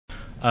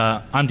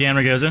I'm Dan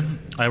Raygoza.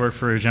 I work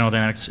for General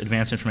Dynamics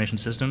Advanced Information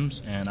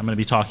Systems, and I'm going to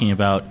be talking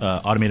about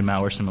automated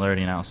malware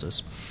similarity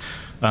analysis.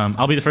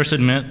 I'll be the first to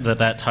admit that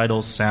that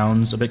title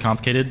sounds a bit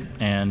complicated,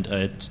 and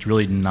it's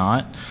really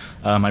not.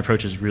 My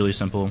approach is really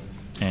simple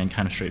and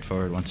kind of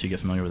straightforward once you get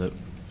familiar with it.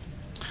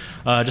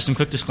 Just some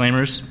quick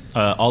disclaimers.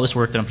 All this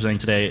work that I'm presenting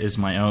today is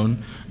my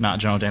own, not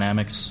General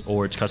Dynamics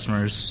or its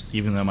customers,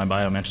 even though my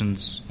bio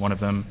mentions one of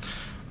them.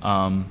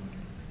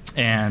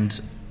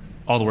 And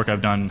all the work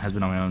I've done has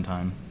been on my own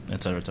time,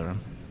 et cetera, et cetera.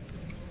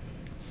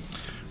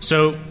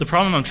 So the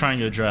problem I'm trying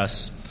to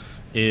address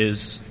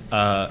has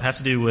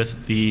to do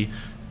with the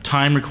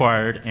time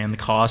required and the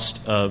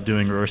cost of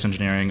doing reverse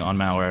engineering on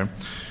malware.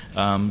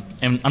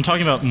 And I'm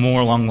talking about more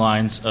along the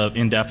lines of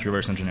in-depth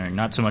reverse engineering,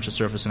 not so much a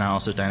surface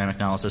analysis, dynamic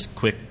analysis,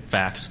 quick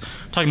facts.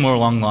 I'm talking more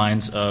along the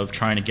lines of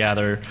trying to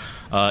gather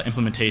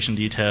implementation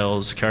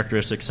details,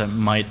 characteristics that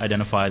might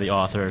identify the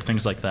author,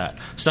 things like that.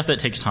 Stuff that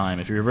takes time.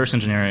 If you're reverse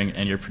engineering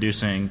and you're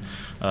producing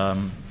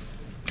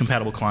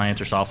compatible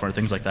clients or software,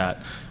 things like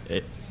that,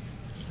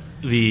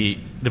 the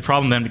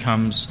problem then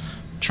becomes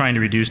trying to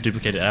reduce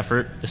duplicated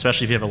effort,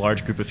 especially if you have a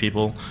large group of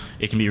people.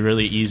 It can be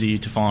really easy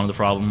to fall into the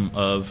problem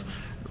of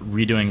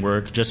redoing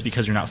work just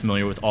because you're not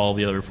familiar with all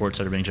the other reports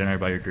that are being generated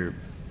by your group.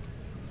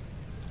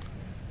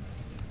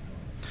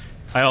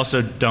 I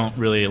also don't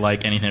really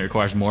like anything that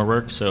requires more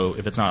work, so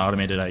if it's not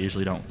automated, I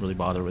usually don't really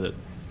bother with it.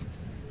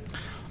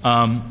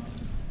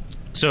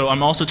 So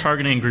I'm also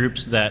targeting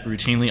groups that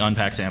routinely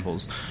unpack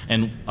samples,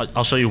 and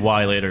I'll show you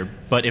why later.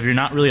 But if you're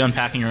not really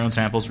unpacking your own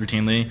samples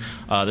routinely,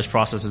 this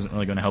process isn't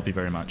really going to help you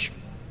very much.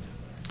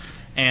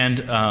 And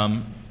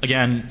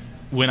again,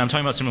 when I'm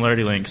talking about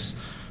similarity links,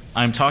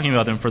 I'm talking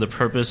about them for the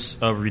purpose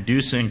of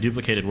reducing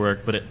duplicated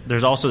work, but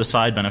there's also the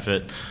side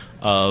benefit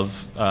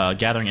of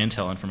gathering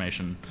intel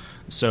information.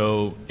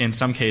 So in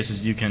some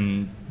cases, you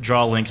can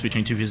draw links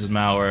between two pieces of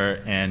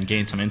malware and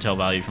gain some intel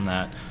value from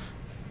that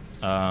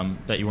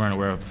that you weren't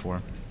aware of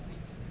before.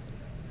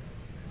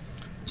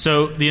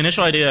 So the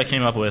initial idea I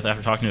came up with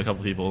after talking to a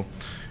couple people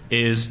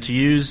is to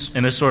use,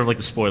 and this is sort of like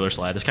the spoiler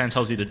slide, this kind of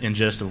tells you the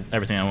gist of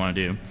everything I want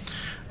to do,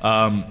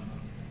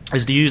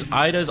 is to use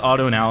IDA's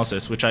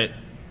auto-analysis, which I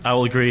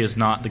will agree is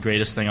not the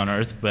greatest thing on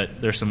earth,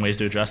 but there's some ways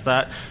to address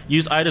that.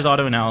 Use IDA's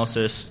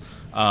auto-analysis,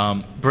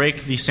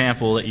 break the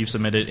sample that you've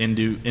submitted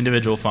into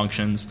individual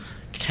functions,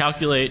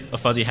 calculate a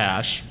fuzzy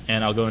hash,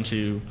 and I'll go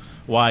into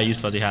why I use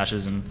fuzzy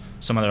hashes and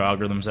some other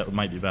algorithms that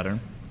might be better.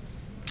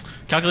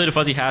 Calculate a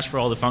fuzzy hash for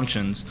all the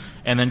functions,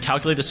 and then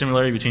calculate the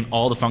similarity between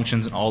all the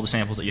functions and all the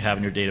samples that you have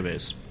in your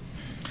database.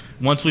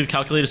 Once we've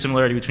calculated a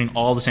similarity between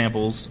all the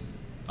samples,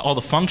 all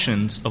the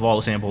functions of all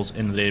the samples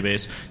in the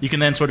database, you can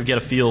then sort of get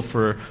a feel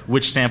for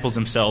which samples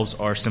themselves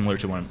are similar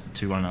to one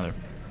another.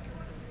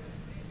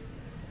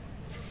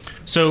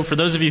 So for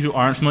those of you who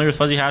aren't familiar with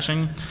fuzzy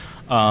hashing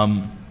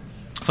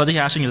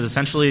is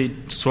essentially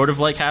sort of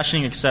like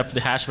hashing, except the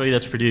hash value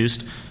that's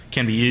produced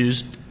can be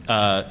used,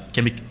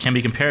 can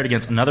be compared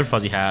against another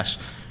fuzzy hash,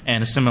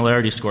 and a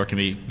similarity score can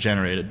be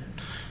generated.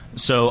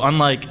 So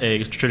unlike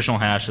a traditional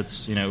hash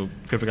that's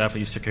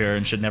cryptographically secure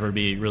and should never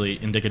be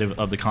really indicative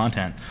of the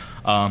content,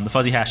 the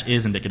fuzzy hash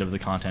is indicative of the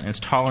content. It's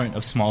tolerant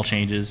of small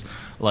changes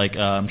like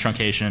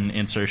truncation,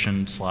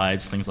 insertion,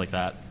 slides, things like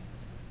that.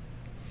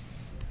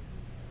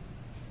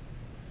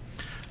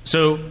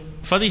 So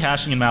fuzzy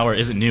hashing in malware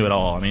isn't new at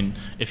all. I mean,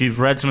 if you've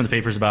read some of the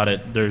papers about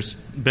it, there's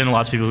been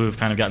lots of people who have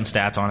kind of gotten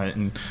stats on it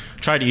and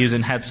tried to use it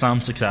and had some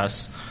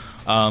success.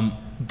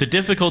 The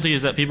difficulty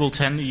is that people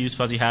tend to use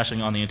fuzzy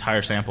hashing on the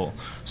entire sample.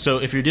 So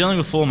if you're dealing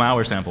with full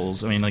malware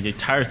samples, I mean, like the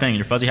entire thing,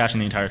 you're fuzzy hashing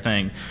the entire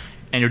thing,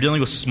 and you're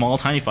dealing with small,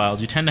 tiny files,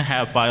 you tend to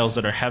have files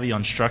that are heavy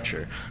on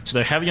structure. So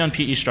they're heavy on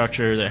PE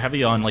structure, they're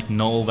heavy on like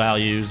null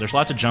values, there's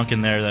lots of junk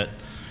in there that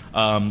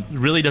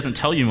really doesn't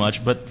tell you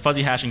much, but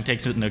fuzzy hashing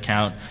takes it into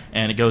account,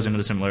 and it goes into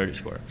the similarity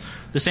score.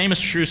 The same is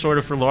true sort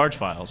of for large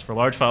files. For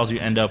large files, you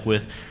end up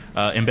with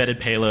embedded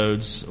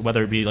payloads,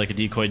 whether it be like a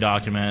decoy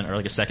document or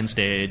like a second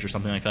stage or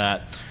something like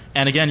that.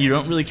 And again, you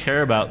don't really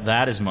care about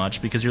that as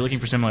much because you're looking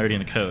for similarity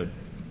in the code.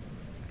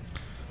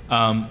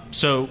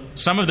 So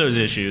some of those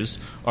issues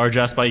are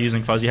addressed by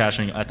using fuzzy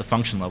hashing at the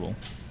function level.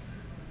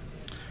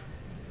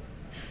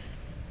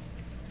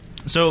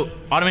 So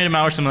automated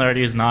malware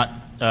similarity is not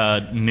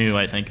new,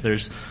 I think.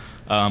 There's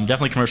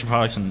definitely commercial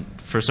products and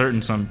for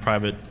certain some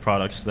private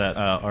products that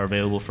are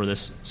available for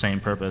this same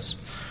purpose.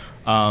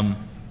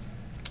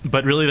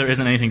 But really there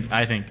isn't anything,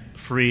 I think,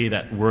 free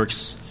that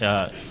works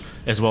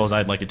as well as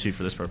I'd like it to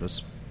for this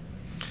purpose.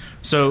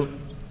 So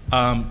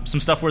some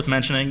stuff worth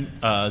mentioning,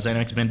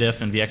 Dynamics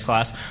BinDiff and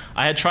VxClass.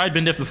 I had tried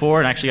BinDiff before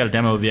and actually got a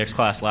demo of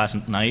VxClass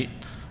last night,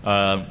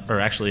 or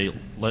actually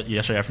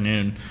yesterday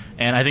afternoon,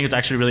 and I think it's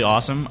actually really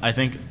awesome. I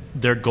think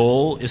their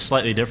goal is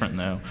slightly different,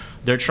 though.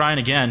 they're trying,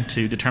 again,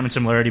 to determine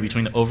similarity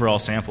between the overall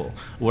sample.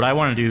 What I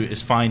want to do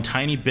is find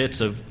tiny bits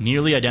of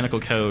nearly identical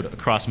code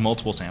across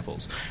multiple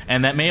samples.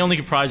 And that may only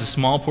comprise a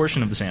small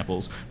portion of the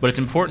samples, but it's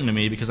important to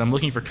me because I'm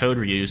looking for code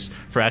reuse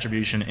for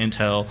attribution,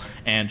 intel,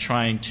 and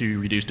trying to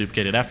reduce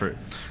duplicated effort.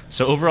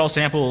 So overall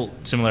sample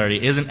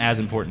similarity isn't as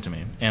important to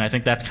me. And I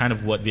think that's kind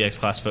of what VX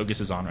class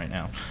focuses on right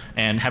now.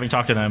 And having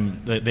talked to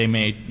them, they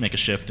may make a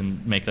shift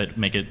and make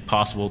it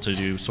possible to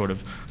do sort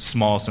of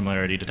small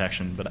similarity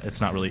detection, but it's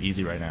not really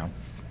easy right now.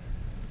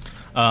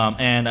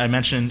 And I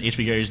mentioned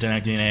H.B. Gary's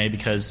dynamic DNA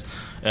because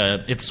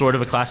it's sort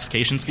of a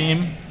classification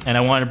scheme, and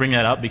I wanted to bring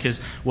that up because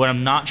what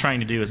I'm not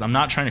trying to do is I'm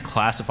not trying to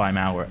classify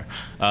malware.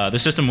 The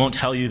system won't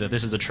tell you that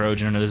this is a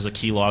Trojan or this is a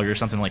keylogger or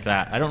something like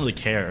that. I don't really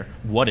care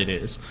what it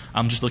is.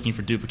 I'm just looking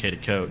for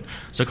duplicated code.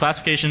 So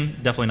classification,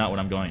 definitely not what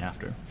I'm going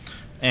after.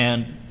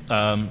 And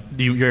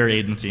your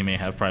agency may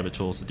have private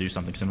tools that do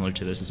something similar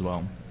to this as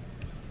well.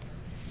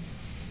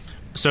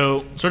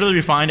 So sort of the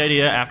refined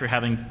idea after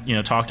having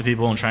talked to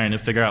people and trying to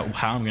figure out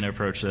how I'm going to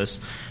approach this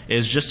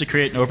is just to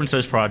create an open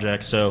source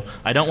project. So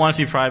I don't want it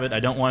to be private. I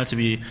don't want it to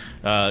be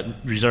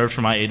reserved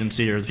for my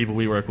agency or the people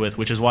we work with,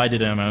 which is why I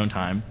did it on my own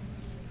time.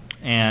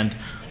 And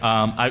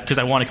because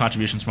I wanted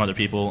contributions from other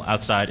people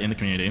outside in the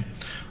community.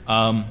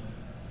 And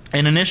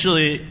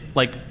initially,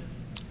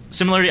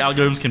 similarity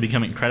algorithms can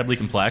become incredibly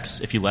complex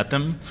if you let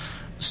them.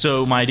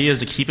 So my idea is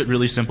to keep it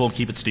really simple,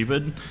 keep it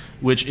stupid,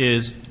 which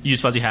is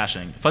use fuzzy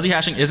hashing. Fuzzy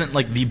hashing isn't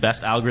the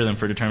best algorithm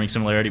for determining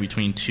similarity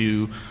between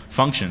two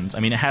functions. I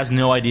mean, it has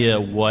no idea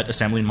what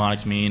assembly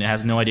mnemonics mean. It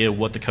has no idea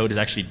what the code is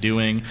actually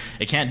doing.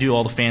 It can't do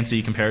all the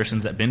fancy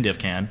comparisons that bindiff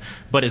can,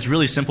 but it's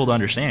really simple to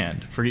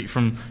understand.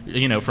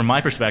 From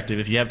my perspective,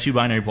 if you have two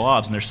binary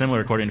blobs and they're similar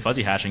according to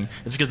fuzzy hashing,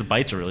 it's because the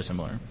bytes are really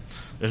similar.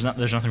 There's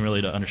nothing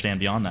really to understand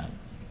beyond that.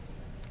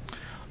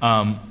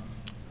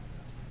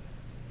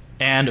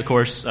 And, of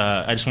course,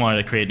 I just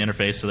wanted to create an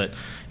interface so that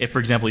if, for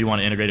example, you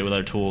want to integrate it with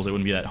other tools, it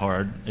wouldn't be that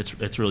hard.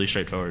 It's really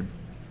straightforward.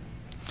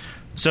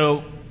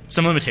 So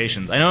some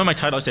limitations. I know in my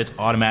title I say it's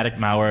automatic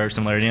malware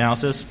similarity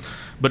analysis,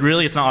 but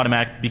really it's not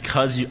automatic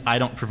because I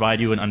don't provide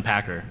you an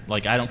unpacker.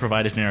 I don't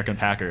provide a generic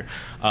unpacker.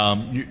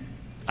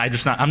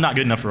 I'm not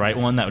good enough to write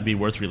one that would be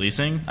worth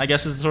releasing, I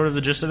guess is sort of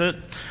the gist of it.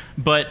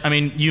 But, I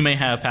mean, you may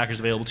have packers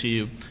available to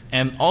you.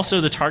 And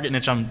also the target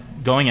niche I'm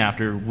going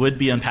after would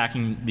be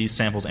unpacking these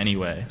samples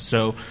anyway.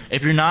 So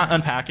if you're not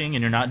unpacking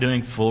and you're not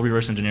doing full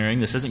reverse engineering,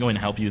 this isn't going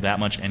to help you that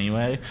much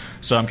anyway.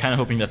 So I'm kind of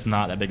hoping that's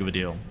not that big of a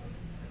deal.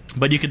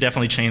 But you could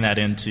definitely chain that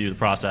into the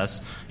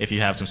process if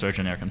you have some sort of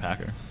generic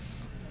unpacker.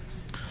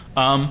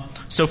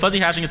 So fuzzy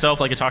hashing itself,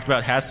 like I talked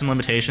about, has some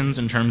limitations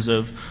in terms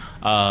of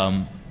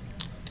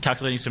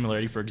calculating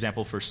similarity, for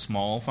example, for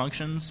small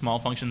functions. Small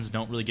functions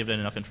don't really give it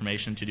enough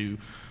information to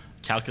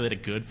calculate a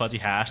good fuzzy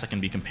hash that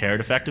can be compared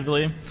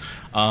effectively.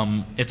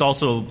 It's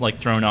also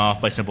thrown off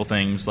by simple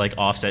things like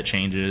offset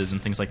changes and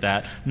things like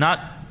that.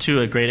 Not to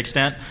a great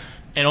extent.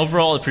 And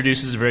overall, it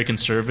produces a very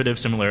conservative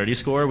similarity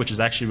score, which is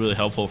actually really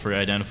helpful for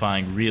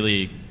identifying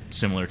really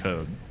similar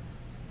code.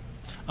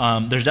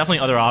 There's definitely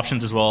other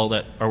options as well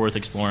that are worth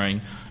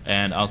exploring,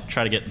 and I'll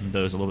try to get into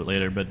those a little bit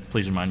later, but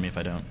please remind me if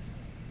I don't.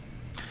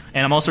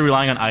 And I'm also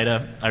relying on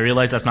IDA. I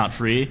realize that's not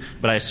free,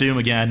 but I assume,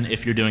 again,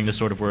 if you're doing this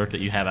sort of work, that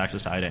you have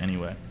access to IDA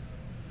anyway.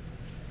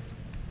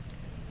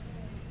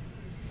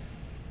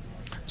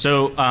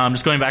 So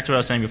just going back to what I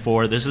was saying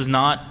before, this is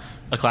not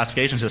a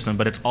classification system,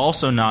 but it's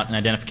also not an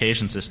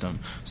identification system.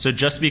 So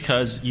just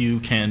because you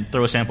can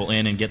throw a sample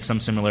in and get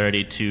some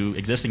similarity to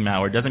existing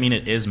malware doesn't mean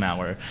it is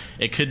malware.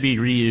 It could be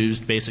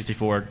reused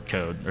base64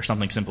 code or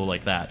something simple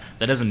like that.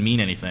 That doesn't mean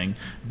anything.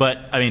 But,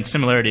 I mean,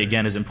 similarity,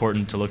 again, is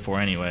important to look for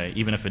anyway,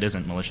 even if it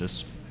isn't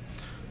malicious.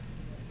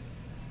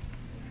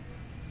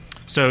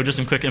 So just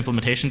some quick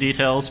implementation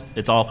details.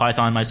 It's all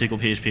Python, MySQL,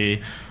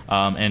 PHP,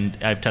 and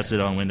I've tested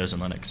it on Windows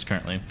and Linux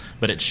currently.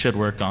 But it should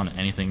work on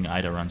anything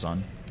IDA runs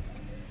on.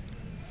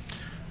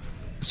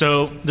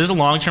 So this is a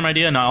long-term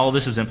idea. Not all of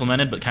this is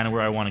implemented, but kind of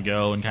where I want to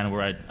go and kind of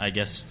where I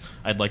guess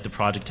I'd like the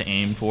project to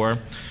aim for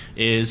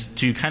is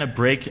to kind of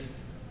break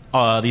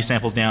these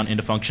samples down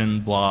into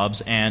function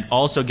blobs and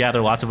also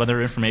gather lots of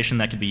other information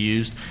that could be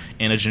used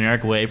in a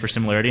generic way for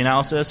similarity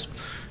analysis.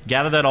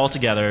 Gather that all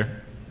together,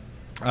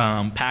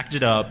 package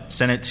it up,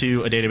 send it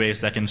to a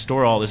database that can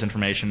store all this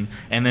information,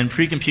 and then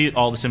pre-compute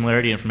all the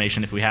similarity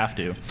information if we have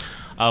to.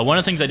 One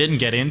of the things I didn't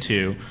get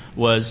into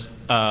was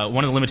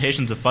one of the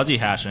limitations of fuzzy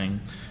hashing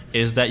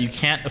is that you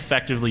can't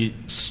effectively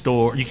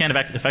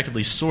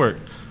sort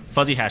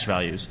fuzzy hash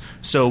values.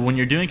 So when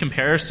you're doing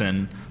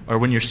comparison or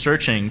when you're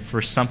searching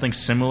for something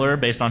similar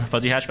based on a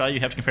fuzzy hash value, you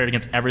have to compare it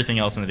against everything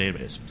else in the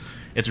database.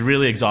 It's a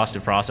really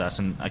exhaustive process,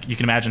 and you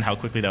can imagine how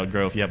quickly that would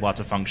grow if you have lots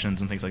of functions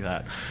and things like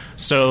that.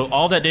 So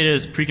all that data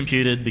is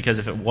pre-computed because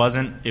if it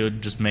wasn't, it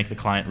would just make the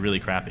client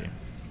really crappy.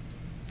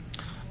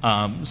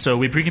 So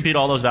we pre-compute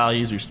all those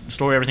values, we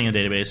store everything in the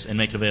database, and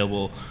make it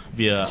available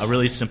via a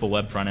really simple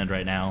web front end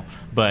right now.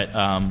 But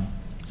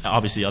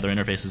obviously other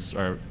interfaces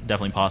are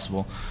definitely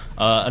possible.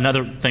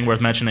 Another thing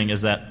worth mentioning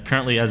is that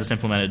currently, as it's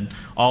implemented,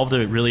 all of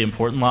the really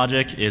important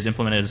logic is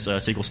implemented as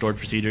SQL stored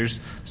procedures.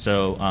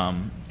 So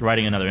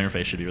writing another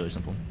interface should be really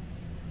simple.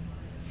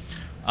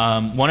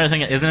 One other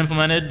thing that isn't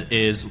implemented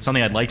is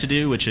something I'd like to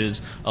do, which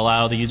is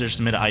allow the user to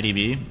submit an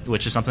IDB,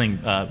 which is something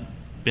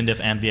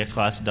BinDiff and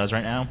VxClass does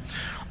right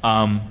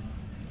now,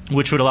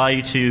 which would allow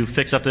you to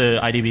fix up the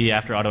IDB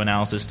after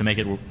auto-analysis to make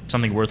it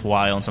something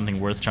worthwhile and something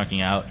worth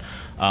chunking out,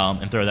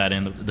 and throw that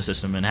in the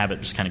system and have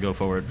it just kind of go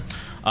forward.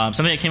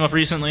 Something that came up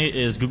recently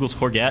is Google's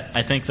Courgette.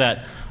 I think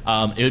that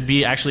it would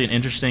be actually an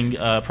interesting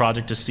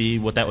project to see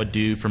what that would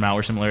do for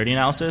malware similarity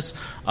analysis,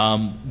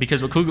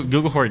 because what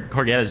Google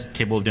Courgette is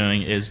capable of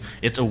doing is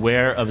it's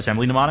aware of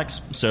assembly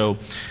mnemonics. So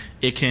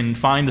it can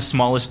find the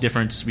smallest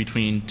difference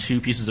between two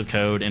pieces of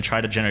code and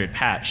try to generate a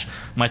patch.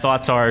 My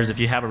thoughts are is if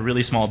you have a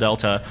really small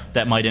delta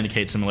that might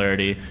indicate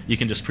similarity, you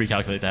can just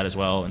pre-calculate that as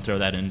well and throw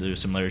that into a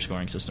similarity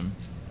scoring system.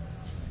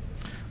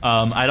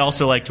 I'd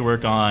also like to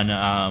work on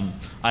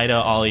IDA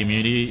Ollie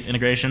immunity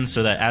integration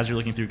so that as you're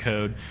looking through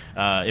code,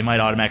 it might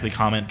automatically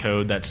comment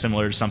code that's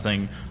similar to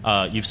something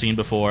you've seen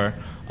before,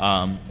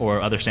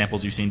 or other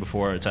samples you've seen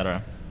before,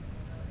 etc.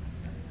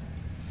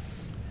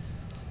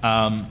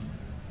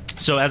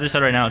 So as I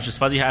said right now, it's just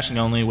fuzzy hashing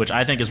only, which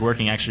I think is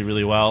working actually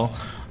really well.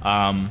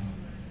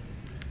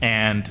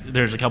 And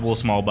there's a couple of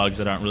small bugs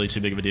that aren't really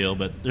too big of a deal,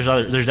 but there's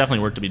definitely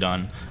work to be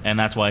done, and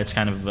that's why it's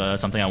kind of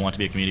something I want to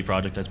be a community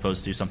project as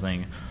opposed to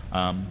something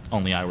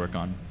only I work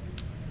on.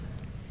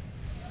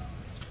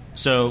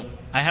 So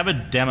I have a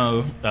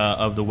demo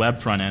of the web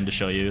front end to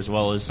show you, as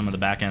well as some of the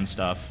back end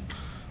stuff.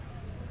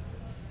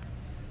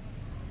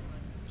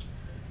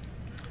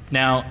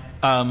 Now,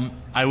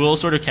 I will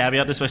sort of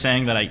caveat this by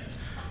saying that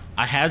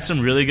I had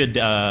some really good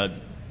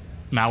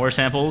malware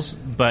samples,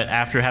 but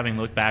after having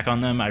looked back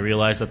on them, I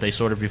realized that they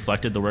sort of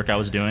reflected the work I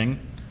was doing,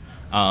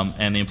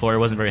 and the employer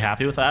wasn't very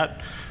happy with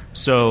that.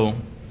 So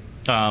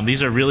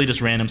these are really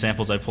just random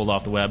samples I pulled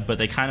off the web, but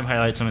they kind of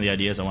highlight some of the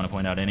ideas I want to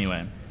point out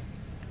anyway.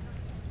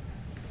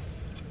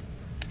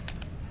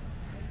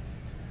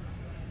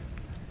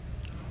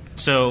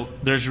 So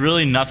there's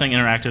really nothing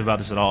interactive about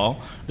this at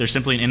all. There's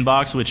simply an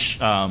inbox, which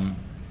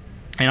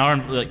in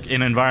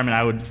an environment,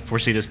 I would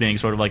foresee this being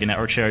sort of like a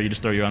network share. You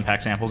just throw your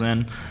unpacked samples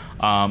in,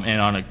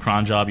 and on a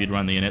cron job, you'd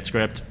run the init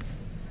script.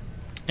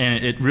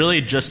 And it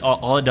really just,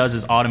 all it does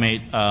is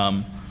automate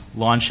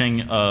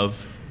launching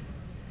of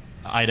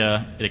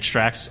IDA. It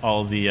extracts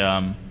all of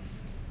the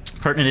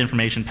pertinent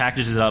information,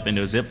 packages it up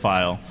into a zip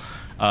file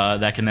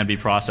that can then be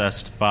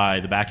processed by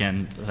the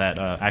backend that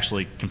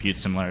actually computes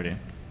similarity.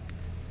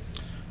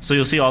 So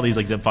you'll see all these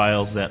like zip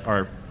files that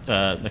are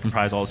that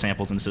comprise all the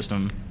samples in the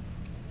system.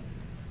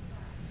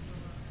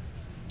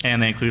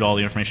 And they include all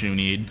the information you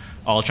need,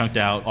 all chunked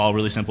out, all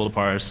really simple to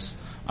parse,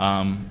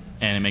 and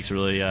it makes it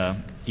really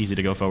easy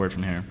to go forward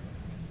from here.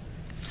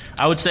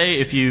 I would say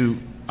if you,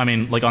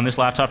 like on this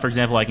laptop, for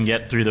example, I can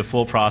get through the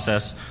full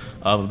process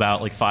of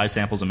about like 5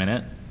 samples a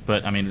minute.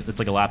 But it's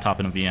like a laptop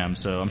and a VM,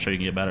 so I'm sure you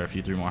can get better if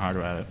you threw more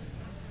hardware at it,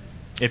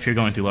 if you're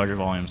going through larger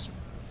volumes.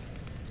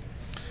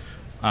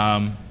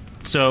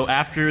 So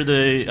after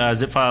the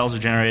zip files are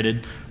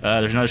generated,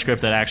 there's another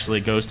script that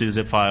actually goes through the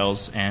zip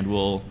files and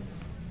will,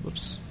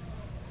 whoops.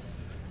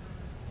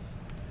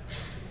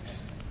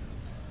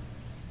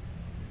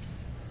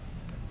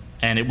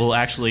 And it will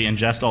actually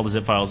ingest all the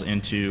zip files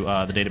into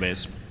the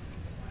database.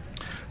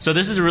 So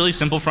this is a really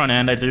simple front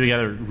end I threw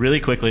together really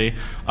quickly,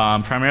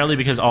 primarily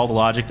because all the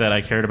logic that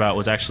I cared about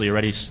was actually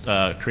already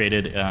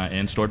created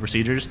in stored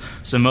procedures.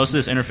 So most of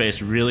this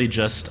interface really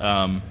just,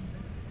 holy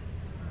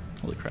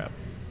crap.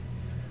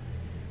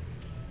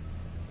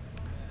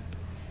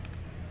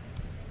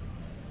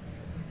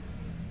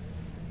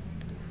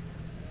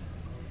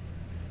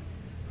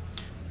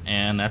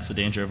 And that's the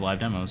danger of live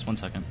demos. 1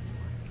 second.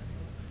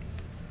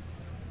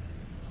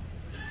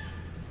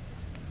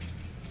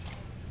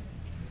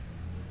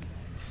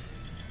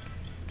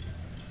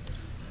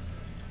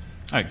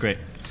 All right, great.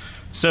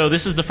 So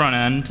this is the front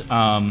end,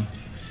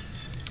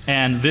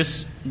 and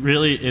this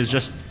really is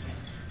just,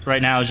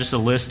 right now, is just a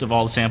list of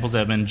all the samples that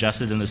have been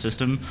ingested in the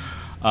system.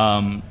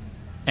 And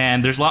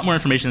there's a lot more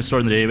information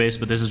stored in the database,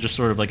 but this is just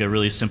sort of like a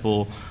really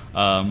simple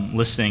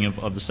listing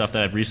of the stuff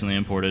that I've recently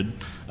imported.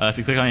 If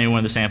you click on any one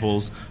of the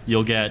samples,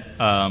 you'll get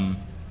a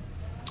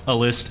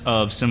list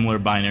of similar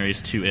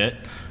binaries to it.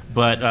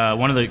 But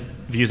one of the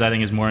views I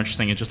think is more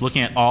interesting is just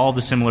looking at all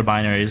the similar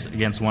binaries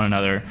against one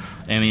another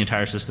in the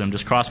entire system,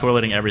 just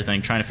cross-correlating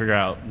everything, trying to figure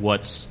out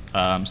what's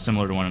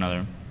similar to one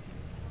another.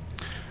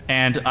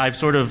 And I've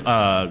sort of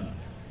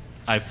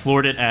I've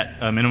floored it at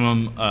a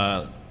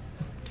minimum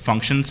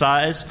function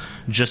size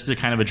just to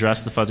kind of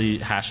address the fuzzy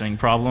hashing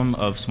problem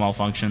of small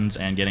functions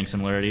and getting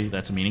similarity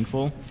that's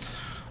meaningful.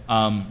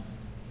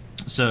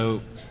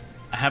 So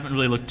I haven't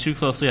really looked too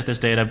closely at this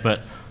data,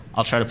 but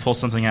I'll try to pull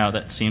something out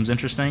that seems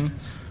interesting.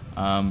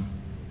 Let's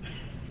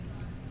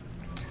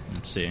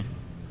see.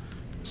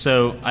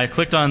 So I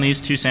clicked on these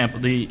two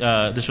samples,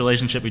 this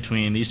relationship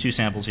between these two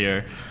samples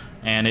here,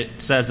 and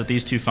it says that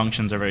these two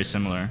functions are very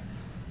similar.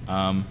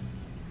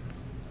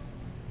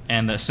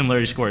 and the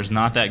similarity score is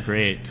not that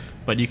great,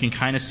 but you can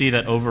kind of see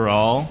that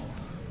overall,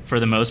 for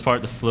the most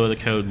part, the flow of the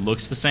code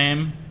looks the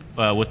same,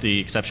 with the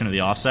exception of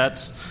the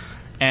offsets.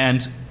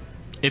 And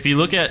if you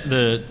look at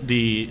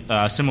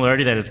the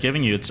similarity that it's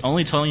giving you, it's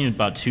only telling you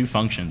about 2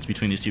 functions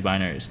between these 2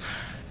 binaries.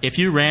 If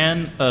you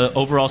ran an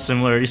overall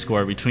similarity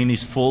score between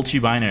these full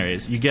 2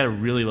 binaries, you get a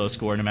really low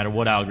score no matter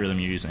what algorithm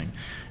you're using.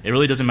 It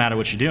really doesn't matter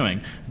what you're doing.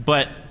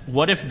 But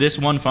what if this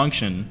one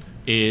function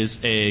is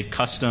a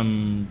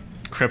custom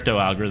crypto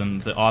algorithm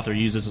that the author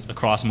uses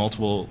across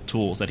multiple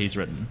tools that he's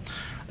written?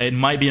 It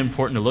might be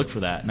important to look for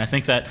that. And I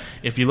think that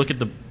if you look at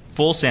the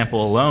full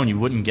sample alone, you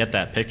wouldn't get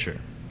that picture.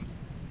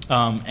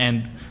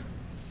 And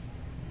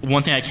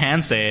one thing I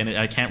can say, and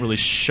I can't really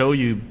show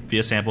you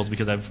via samples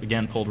because I've,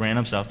 again, pulled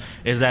random stuff,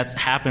 is that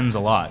happens a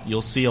lot.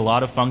 You'll see a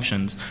lot of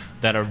functions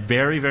that are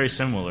very, very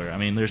similar. I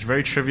mean, there's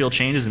very trivial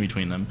changes in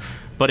between them.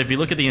 But if you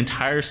look at the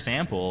entire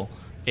sample,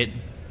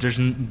 there's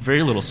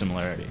very little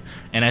similarity.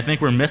 And I think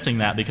we're missing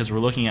that because we're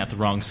looking at the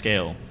wrong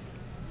scale.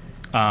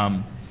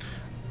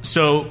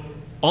 So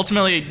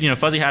ultimately,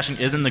 fuzzy hashing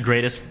isn't the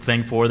greatest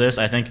thing for this.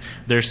 I think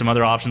there's some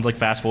other options like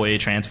fast Fourier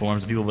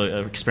transforms. People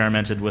have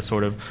experimented with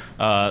sort of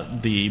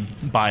the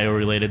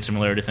bio-related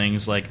similarity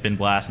things like bin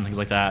blast and things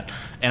like that.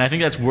 And I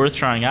think that's worth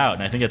trying out.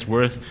 And I think it's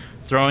worth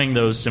throwing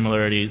those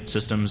similarity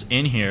systems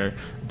in here,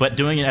 but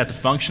doing it at the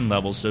function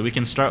level so we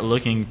can start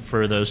looking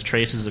for those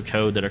traces of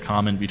code that are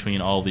common between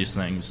all of these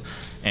things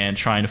and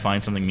trying to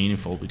find something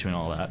meaningful between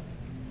all that.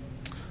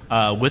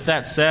 With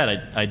that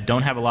said, I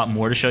don't have a lot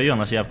more to show you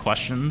unless you have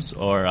questions,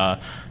 and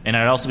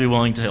I'd also be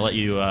willing to let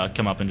you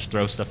come up and just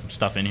throw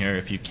stuff in here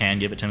if you can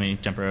give it to me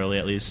temporarily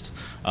at least,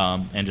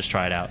 and just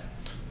try it out.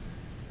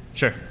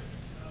 Sure.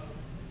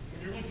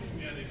 When you're looking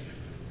at a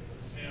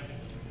sample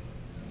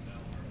of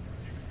malware,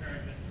 are you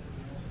comparing this to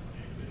something else in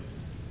the database,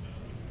 or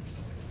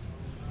something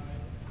that's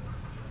runtime?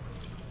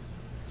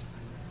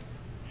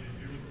 If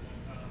you're looking at one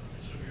file, does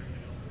it show you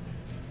everything else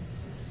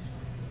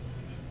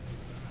in the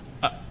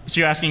database? So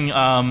you're asking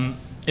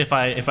if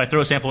I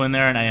throw a sample in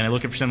there and I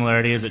look for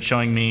similarity, is it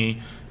showing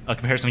me a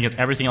comparison against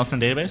everything else in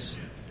the database?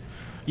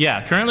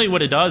 Yeah. Currently,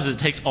 what it does is it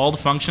takes all the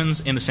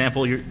functions in the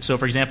sample. So,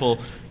 for example,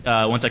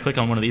 once I click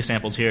on one of these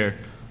samples here,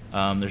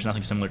 there's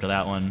nothing similar to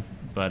that one.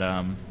 But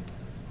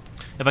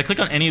if I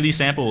click on any of these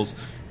samples,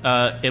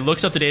 it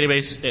looks up the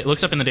database. It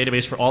looks up in the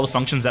database for all the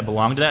functions that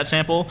belong to that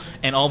sample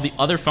and all the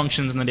other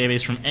functions in the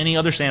database from any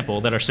other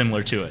sample that are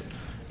similar to it.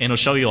 And it'll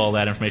show you all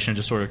that information and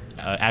just sort of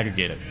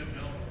aggregate it.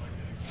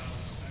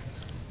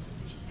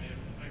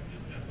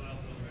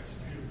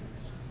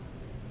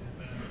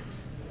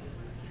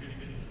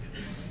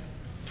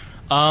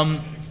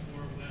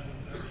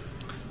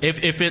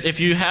 If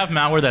you have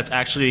malware that's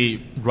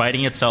actually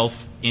writing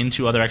itself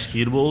into other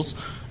executables,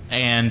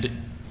 and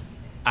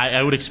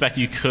I would expect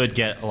you could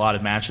get a lot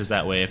of matches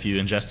that way if you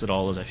ingested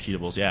all those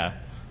executables. Yeah.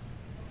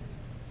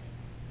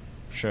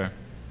 Sure.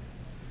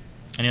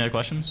 Any other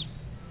questions?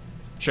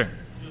 Sure.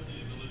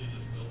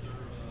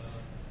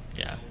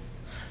 Yeah.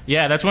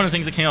 Yeah, that's one of the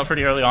things that came out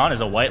pretty early on is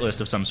a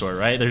whitelist of some sort,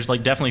 right? There's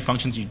like definitely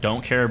functions you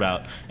don't care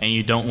about and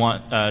you don't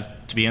want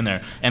to be in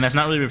there. And that's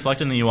not really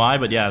reflected in the UI,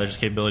 but yeah, there's this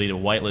capability to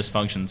whitelist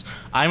functions.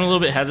 I'm a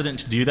little bit hesitant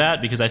to do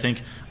that because I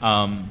think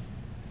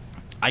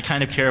I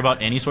kind of care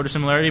about any sort of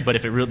similarity, but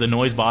if the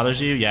noise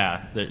bothers you,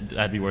 yeah,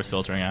 that'd be worth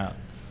filtering out.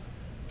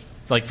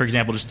 Like, for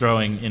example, just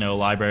throwing a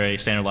library,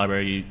 standard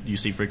library you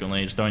see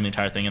frequently, just throwing the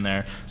entire thing in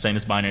there, saying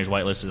this binary is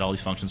whitelisted, all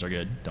these functions are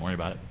good, don't worry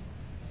about it.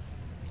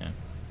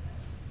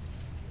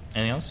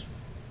 Anything else?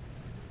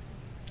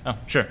 Oh,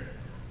 sure. How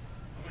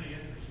many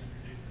entries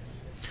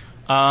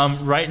in your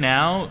database? Right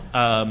now,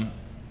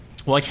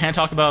 well, I can't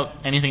talk about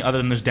anything other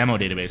than this demo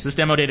database. This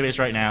demo database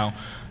right now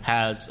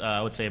has,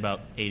 I would say,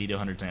 about 80 to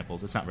 100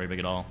 samples. It's not very big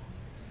at all.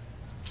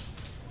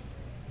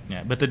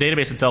 Yeah, but the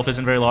database itself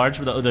isn't very large.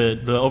 The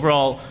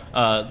overall,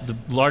 the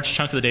large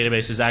chunk of the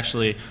database is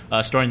actually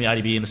storing the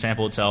IDB and the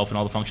sample itself and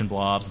all the function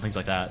blobs and things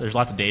like that. There's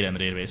lots of data in the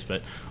database,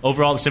 but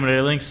overall, the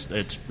similarity links,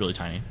 it's really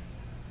tiny.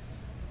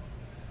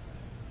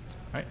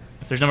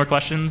 If there's no more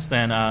questions,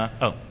 then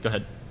oh, go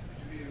ahead.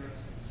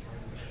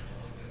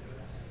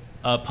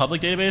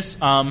 Public database?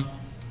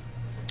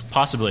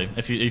 Possibly,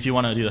 if you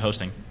want to do the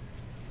hosting.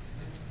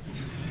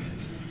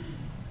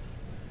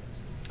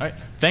 All right,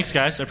 thanks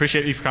guys. I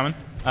appreciate you for coming.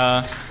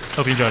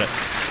 Hope you enjoyed it.